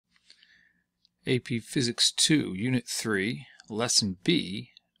AP Physics 2, Unit 3, Lesson B,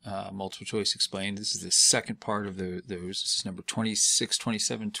 multiple choice explained. This is the second part of those. This is number 26,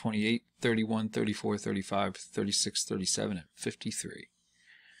 27, 28, 31, 34, 35, 36, 37, and 53.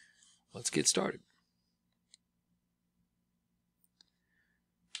 Let's get started.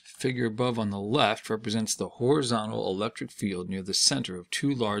 Figure above on the left represents the horizontal electric field near the center of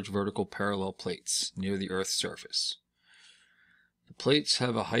two large vertical parallel plates near the Earth's surface. The plates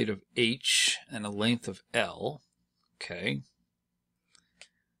have a height of h and a length of L, okay,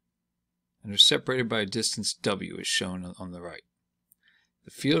 and are separated by a distance W as shown on the right.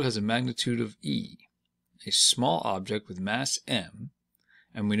 The field has a magnitude of E. A small object with mass m,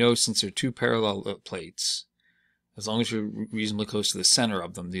 and we know since they're two parallel plates, as long as you're reasonably close to the center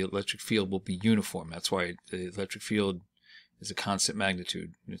of them, the electric field will be uniform. That's why the electric field is a constant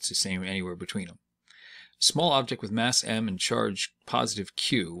magnitude. It's the same anywhere between them. A small object with mass m and charge positive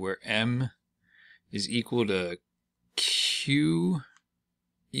q, where m is equal to q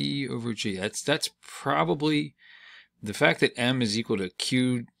e over g. That's probably the fact that m is equal to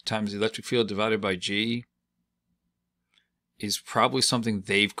q times the electric field divided by g is probably something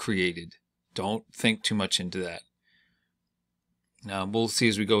they've created. Don't think too much into that. Now, we'll see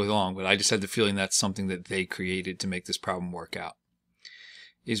as we go along, but I just had the feeling that's something that they created to make this problem work out.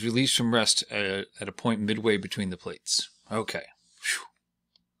 Is released from rest at a point midway between the plates. Okay. Whew.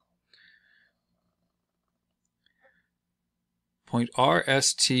 Point R,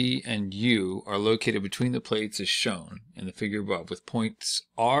 S, T, and U are located between the plates as shown in the figure above, with points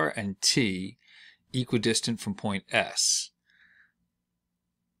R and T equidistant from point S.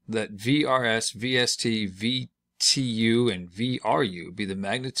 Let VRS, VST, VTU, and VRU be the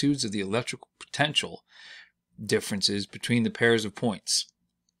magnitudes of the electrical potential differences between the pairs of points.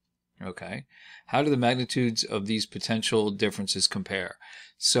 Okay, how do the magnitudes of these potential differences compare?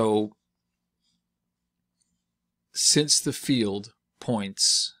 So, since the field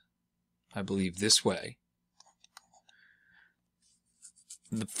points, I believe, this way,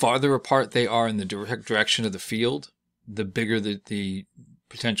 the farther apart they are in the direct direction of the field, the bigger the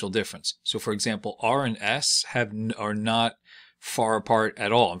potential difference. So, for example, R and S are not far apart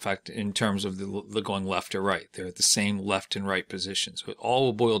at all. In fact, in terms of the going left or right, they're at the same left and right position. So it all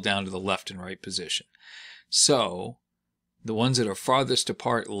will boil down to the left and right position. So the ones that are farthest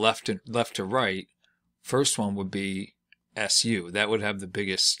apart left to right, first one would be SU. That would have the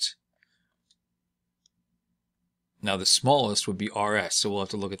biggest. Now the smallest would be RS. So we'll have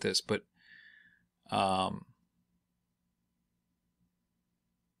to look at this, but all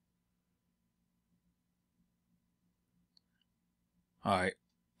right,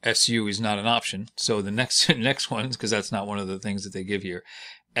 SU is not an option. So the next ones, because that's not one of the things that they give here,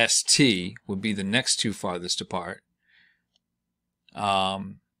 ST would be the next two farthest apart.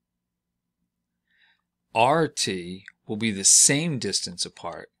 RT will be the same distance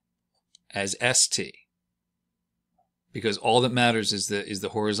apart as ST, because all that matters is the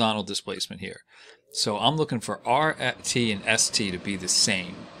horizontal displacement here. So I'm looking for RT and ST to be the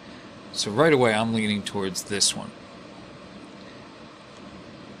same. So right away I'm leaning towards this one.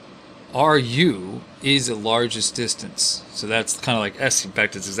 RU is the largest distance, so that's kind of like SU. In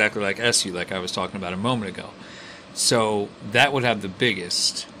fact, it's exactly like SU, like I was talking about a moment ago. So that would have the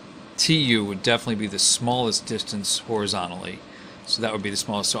biggest. TU would definitely be the smallest distance horizontally, so that would be the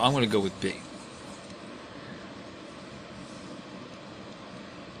smallest. So I'm going to go with B,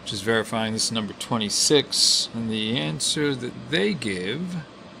 which is verifying this is number 26, and the answer that they give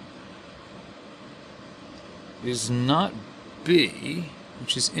is not B,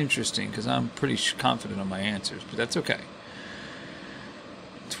 which is interesting because I'm pretty confident on my answers, but that's okay.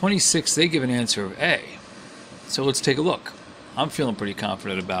 26, they give an answer of A. So let's take a look. I'm feeling pretty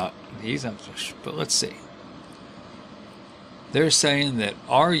confident about these, but let's see. They're saying that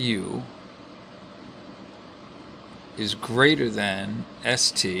RU is greater than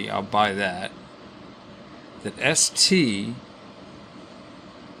ST. I'll buy that. That ST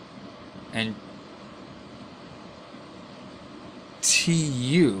and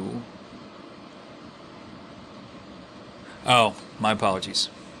TU. Oh, my apologies.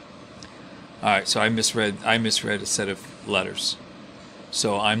 All right, so I misread a set of letters.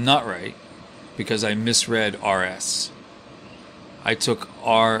 So I'm not right because I misread RS. I took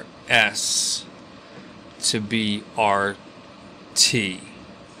RS to be RT.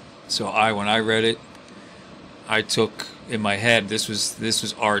 So when I read it, I took in my head this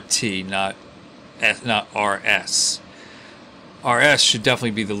was RT, not RS. RS should definitely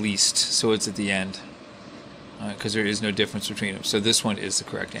be the least, so it's at the end, because there is no difference between them. So this one is the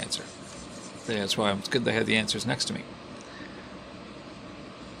correct answer. That's why it's good they had the answers next to me.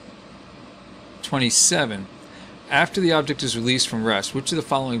 27. After the object is released from rest, which of the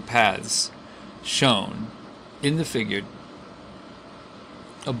following paths shown in the figure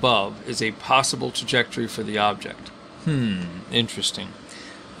above is a possible trajectory for the object? Interesting.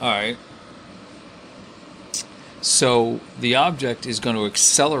 Alright. So the object is going to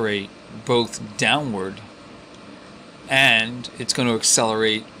accelerate both downward and it's going to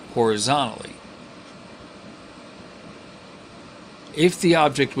accelerate horizontally. If the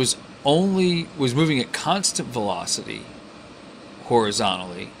object was moving at constant velocity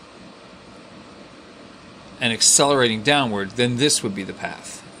horizontally and accelerating downward, then this would be the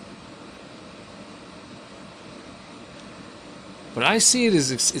path. But I see it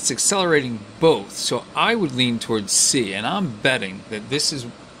as it's accelerating both, so I would lean towards C, and I'm betting that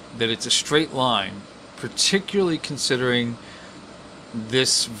it's a straight line, particularly considering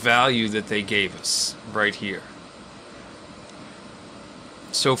this value that they gave us right here.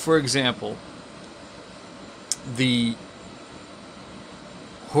 So for example, the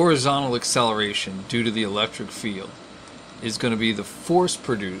horizontal acceleration due to the electric field is going to be the force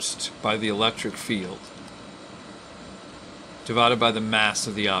produced by the electric field divided by the mass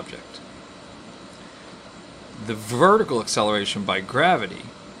of the object. The vertical acceleration by gravity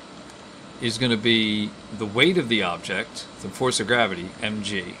is going to be the weight of the object, the force of gravity,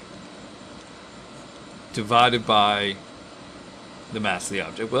 mg, divided by the mass of the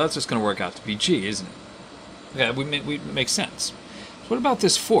object. Well, that's just going to work out to be g, isn't it? Yeah, it makes sense. So what about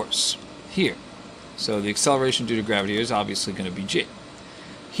this force here? So the acceleration due to gravity is obviously going to be g.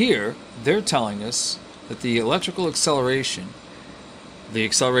 Here, they're telling us that the electrical acceleration, the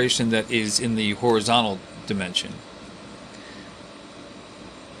acceleration that is in the horizontal dimension,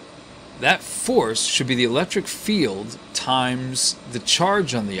 that force should be the electric field times the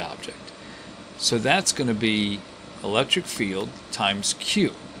charge on the object. So that's going to be electric field times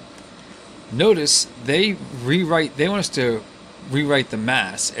Q. Notice they want us to rewrite the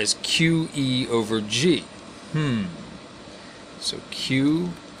mass as QE over G. So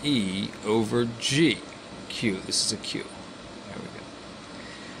QE over G. Q. This is a Q. There we go.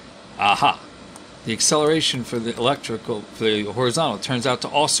 Aha. The acceleration for the horizontal turns out to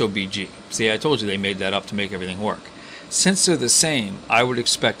also be G. See, I told you they made that up to make everything work. Since they're the same, I would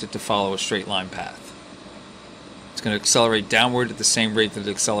expect it to follow a straight line path. It's going to accelerate downward at the same rate that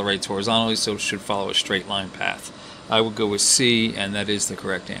it accelerates horizontally, so it should follow a straight line path. I would go with C, and that is the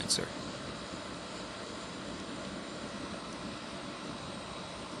correct answer.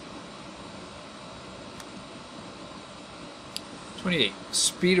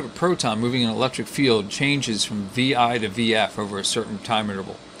 Speed of a proton moving in an electric field changes from VI to VF over a certain time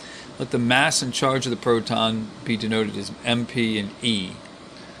interval. Let the mass and charge of the proton be denoted as MP and E.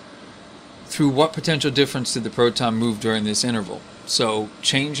 Through what potential difference did the proton move during this interval? So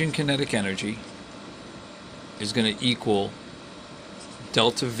change in kinetic energy is going to equal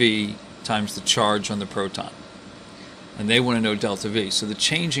delta V times the charge on the proton. And they want to know delta V. So the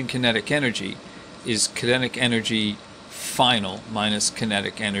change in kinetic energy is kinetic energy final minus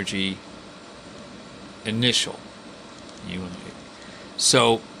kinetic energy initial.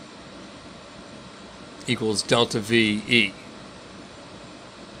 So equals delta V E.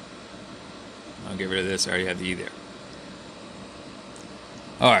 I'll get rid of this. I already have the E there.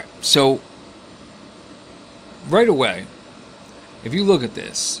 Alright, so right away, if you look at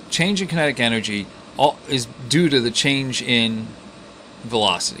this, change in kinetic energy is due to the change in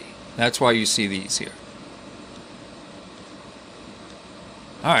velocity. That's why you see these here.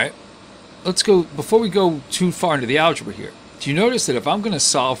 Alright, let's go, before we go too far into the algebra here, do you notice that if I'm going to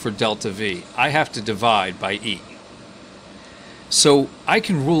solve for delta V, I have to divide by E? So I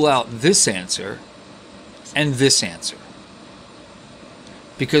can rule out this answer and this answer,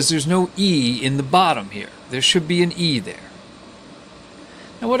 because there's no E in the bottom here. There should be an E there.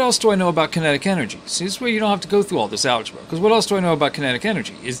 Now what else do I know about kinetic energy? See, this is where you don't have to go through all this algebra, because what else do I know about kinetic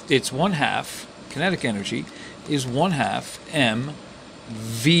energy? It's 1/2, kinetic energy is 1/2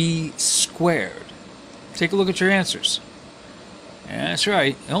 mv squared. Take a look at your answers. Yeah, that's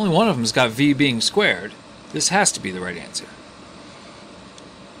right, only one of them's got V being squared. This has to be the right answer.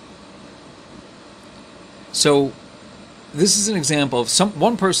 So this is an example of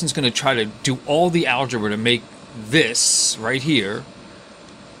one person's going to try to do all the algebra to make this right here,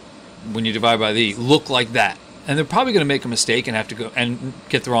 when you divide by the E, look like that. And they're probably going to make a mistake and have to go and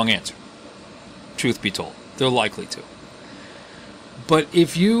get the wrong answer. Truth be told, they're likely to. But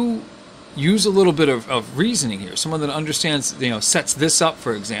if you use a little bit of reasoning here, someone that understands, sets this up,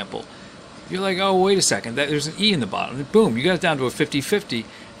 for example, you're like, oh, wait a second, there's an E in the bottom. And boom, you got it down to a 50-50.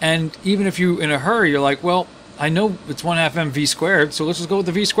 And even if you're in a hurry, you're like, well, I know it's 1/2 mv squared, so let's just go with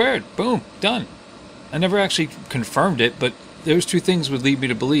the V squared. Boom, done. I never actually confirmed it, but those two things would lead me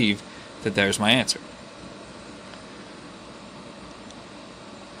to believe that there's my answer.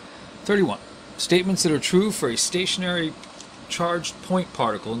 31. Statements that are true for a stationary charged point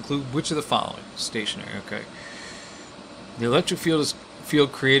particle include which of the following? Stationary, okay. The electric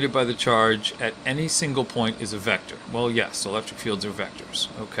field created by the charge at any single point is a vector. Well, yes, electric fields are vectors,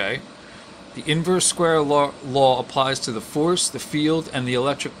 okay. The inverse square law applies to the force, the field, and the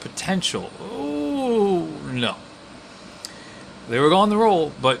electric potential. Oh, no. They were on the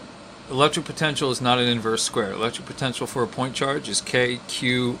roll, but electric potential is not an inverse square. Electric potential for a point charge is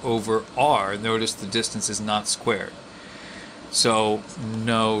kq over r. Notice the distance is not squared. So,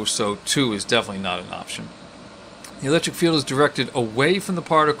 no, so 2 is definitely not an option. The electric field is directed away from the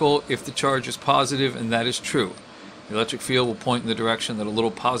particle if the charge is positive, and that is true. The electric field will point in the direction that a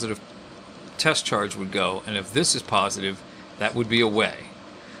little positive test charge would go, and if this is positive, that would be away.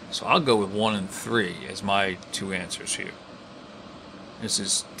 So I'll go with 1 and 3 as my two answers here. This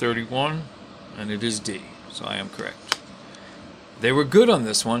is 31, and it is D, so I am correct. They were good on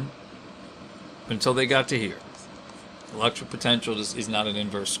this one until they got to here. Electric potential is not an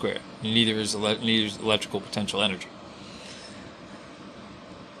inverse square. Neither is electrical potential energy.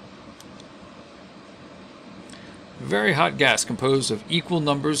 A very hot gas composed of equal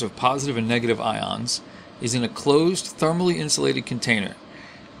numbers of positive and negative ions is in a closed, thermally insulated container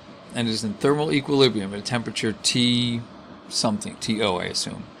and is in thermal equilibrium at a temperature T something, TO I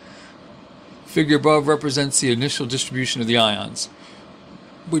assume. Figure above represents the initial distribution of the ions,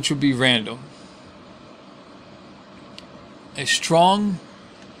 which would be random. A strong,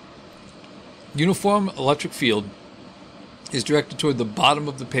 uniform electric field is directed toward the bottom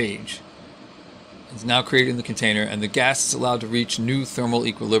of the page. It's now created in the container, and the gas is allowed to reach new thermal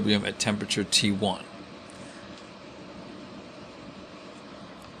equilibrium at temperature T1.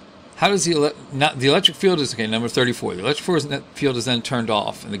 How does the electric field is, okay, number 34. The electric field is then turned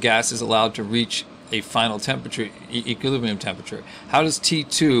off, and the gas is allowed to reach a final temperature, equilibrium temperature. How does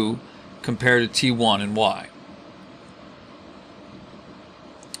T2 compare to T1, and why?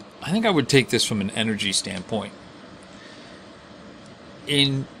 I think I would take this from an energy standpoint.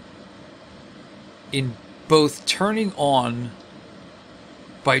 In both turning on,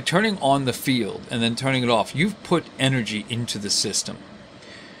 by turning on the field and then turning it off, you've put energy into the system.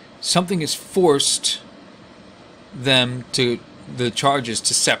 Something has forced the charges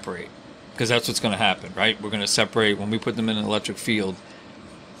to separate, because that's what's going to happen, right? We're going to separate when we put them in an electric field.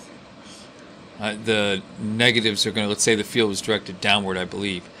 The negatives are going to, let's say the field was directed downward, I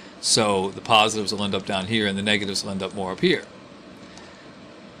believe. So the positives will end up down here and the negatives will end up more up here.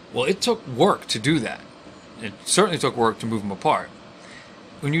 Well, it took work to do that. It certainly took work to move them apart.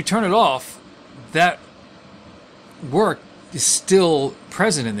 When you turn it off, that work is still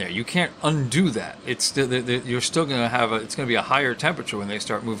present in there. You can't undo that. It's still, you're still going to have it's going to be a higher temperature when they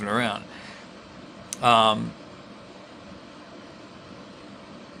start moving around. Now,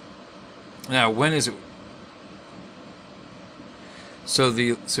 when is it? So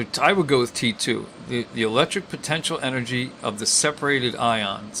I would go with T2. The electric potential energy of the separated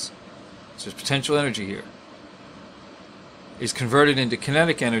ions, so there's potential energy here, is converted into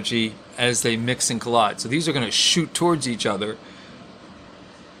kinetic energy as they mix and collide. So these are going to shoot towards each other.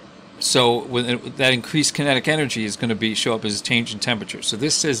 So that increased kinetic energy is going to show up as a change in temperature. So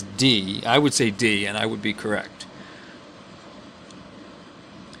this says D. I would say D, and I would be correct.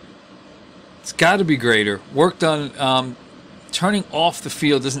 It's got to be greater. Work done. Turning off the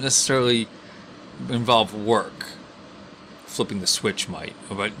field doesn't necessarily involve work. Flipping the switch might,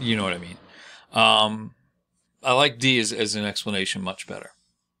 but you know what I mean. I like D as an explanation much better.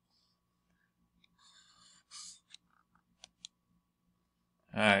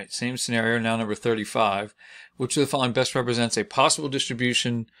 Alright, same scenario, now number 35. Which of the following best represents a possible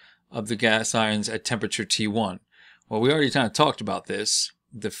distribution of the gas ions at temperature T1? Well, we already kind of talked about this.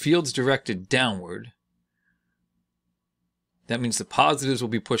 The field's directed downward. That means the positives will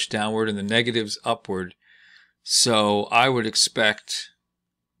be pushed downward and the negatives upward. So I would expect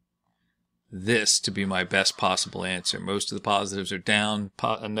this to be my best possible answer. Most of the positives are down,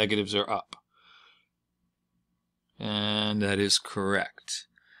 negatives are up. And that is correct.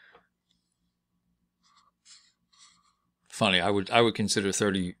 Funny, I would consider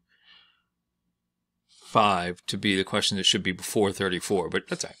 35 to be the question that should be before 34, but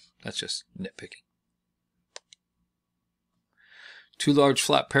that's all right. That's just nitpicking. Two large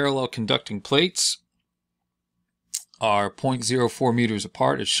flat parallel conducting plates are 0.04 meters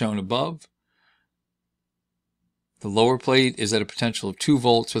apart as shown above. The lower plate is at a potential of 2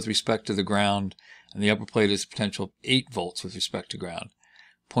 volts with respect to the ground, and the upper plate is a potential of 8 volts with respect to ground.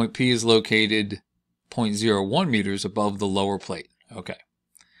 Point P is located 0.01 meters above the lower plate. Okay.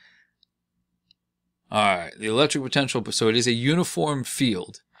 All right, the electric potential, so it is a uniform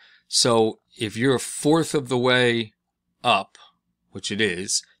field. So if you're a fourth of the way up, which it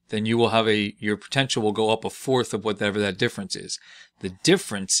is, then you will have your potential will go up a fourth of whatever that difference is. The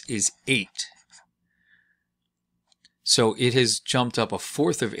difference is 8. So it has jumped up a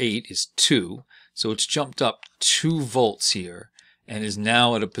fourth of 8 is 2. So it's jumped up 2 volts here and is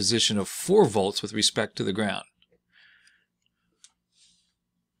now at a position of 4 volts with respect to the ground.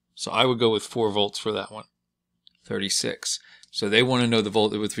 So I would go with 4 volts for that one. 36. So they want to know the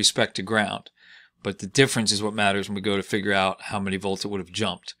volt with respect to ground. But the difference is what matters when we go to figure out how many volts it would have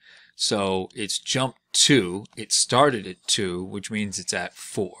jumped. So it's jumped 2. It started at 2, which means it's at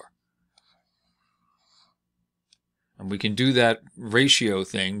 4. And we can do that ratio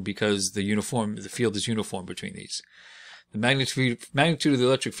thing because the field is uniform between these. The magnitude of the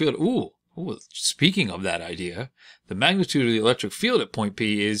electric field, speaking of that idea, the magnitude of the electric field at point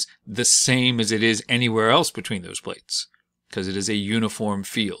P is the same as it is anywhere else between those plates because it is a uniform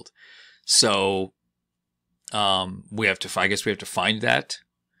field. So I guess we have to find that.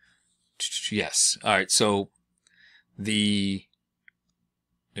 Yes. All right. So there's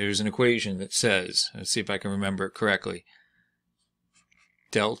an equation that says, let's see if I can remember it correctly.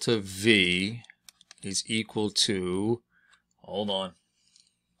 Delta V is equal to, hold on.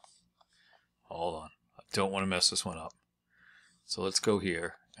 I don't want to mess this one up. So let's go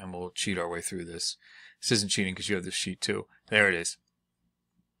here and we'll cheat our way through this. This isn't cheating because you have this sheet too. There it is.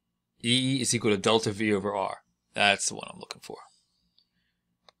 E is equal to delta V over R. That's the one I'm looking for.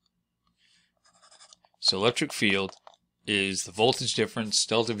 So electric field is the voltage difference,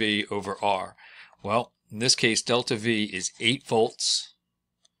 delta V over R. Well, in this case, delta V is 8 volts.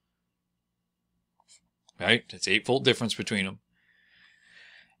 Right? It's 8 volt difference between them.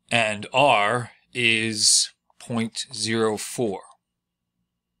 And R is 0.04.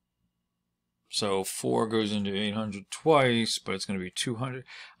 So 4 goes into 800 twice, but it's going to be 200.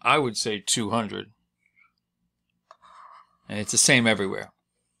 I would say 200. And it's the same everywhere.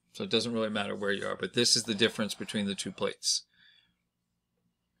 So it doesn't really matter where you are, but this is the difference between the two plates.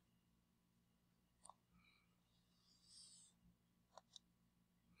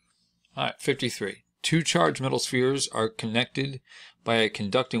 All right, 53. 2 charged metal spheres are connected by a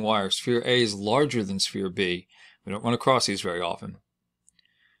conducting wire. Sphere A is larger than sphere B. We don't run across these very often.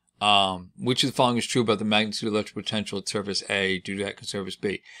 Which of the following is true about the magnitude of electric potential at surface A due to that surface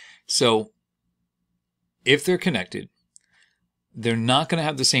B? So, if they're connected, they're not going to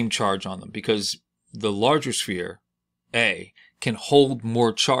have the same charge on them because the larger sphere, A, can hold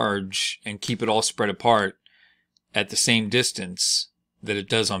more charge and keep it all spread apart at the same distance that it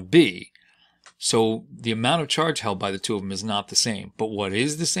does on B. So the amount of charge held by the two of them is not the same. But what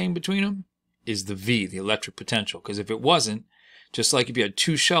is the same between them is the V, the electric potential. Because if it wasn't, just like if you had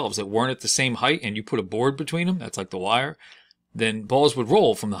 2 shelves that weren't at the same height and you put a board between them, that's like the wire, then balls would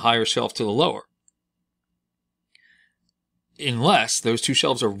roll from the higher shelf to the lower. Unless those 2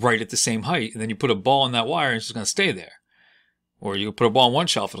 shelves are right at the same height, and then you put a ball on that wire and it's just going to stay there. Or you put a ball on one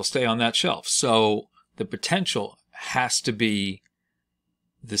shelf, it'll stay on that shelf. So the potential has to be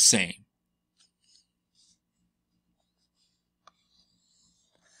the same.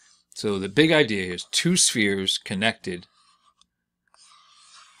 So the big idea here is 2 spheres connected,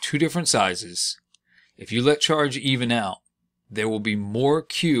 2 different sizes. If you let charge even out, there will be more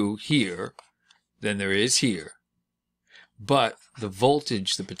Q here than there is here. But the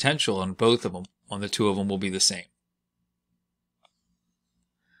voltage, the potential on both of them, on the 2 of them, will be the same.